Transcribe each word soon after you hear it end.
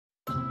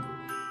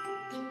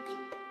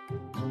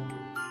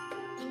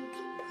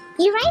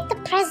You write the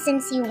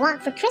presents you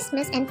want for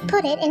Christmas and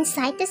put it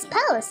inside this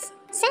post.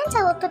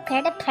 Santa will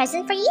prepare the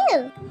present for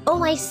you.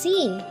 Oh, I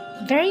see.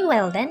 Very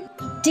well then.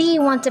 Do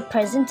you want a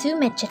present too,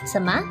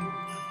 Mechet-sama?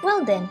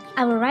 Well then,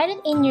 I will write it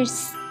in your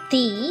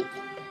steed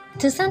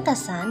to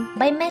Santa-san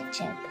by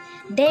Mechet.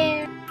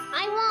 There.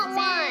 I want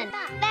one.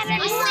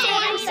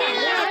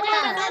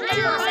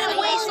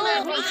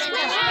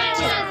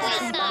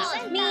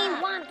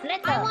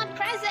 I want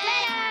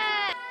present.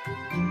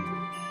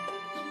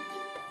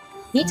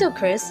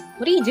 Nitocris,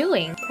 what are you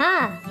doing?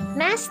 Ah,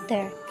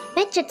 Master.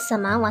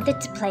 Mechet-sama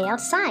wanted to play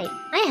outside.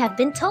 I have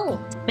been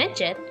told.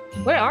 Mechet?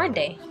 Where are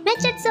they?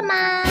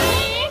 Mechet-sama!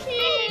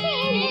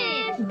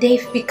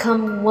 They've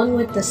become one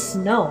with the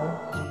snow.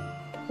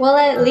 Well,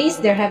 at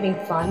least they're having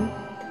fun,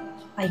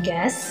 I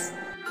guess.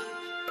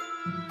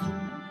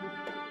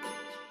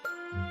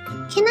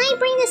 Can I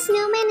bring the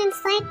snowman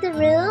inside the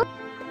room?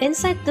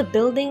 Inside the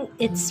building,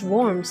 it's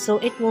warm, so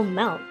it will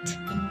melt.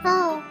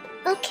 Oh,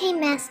 okay,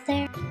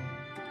 Master.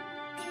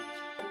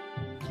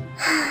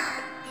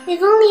 If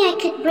only I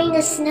could bring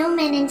the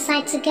snowman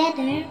inside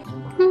together.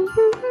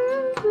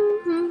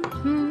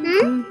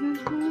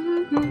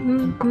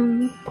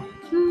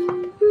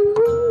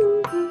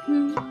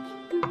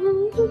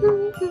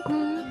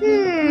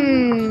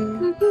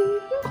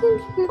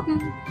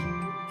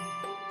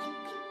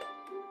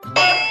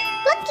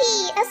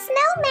 Looky, a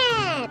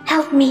snowman!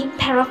 Help me,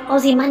 pair of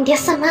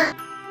Ozymandias-sama!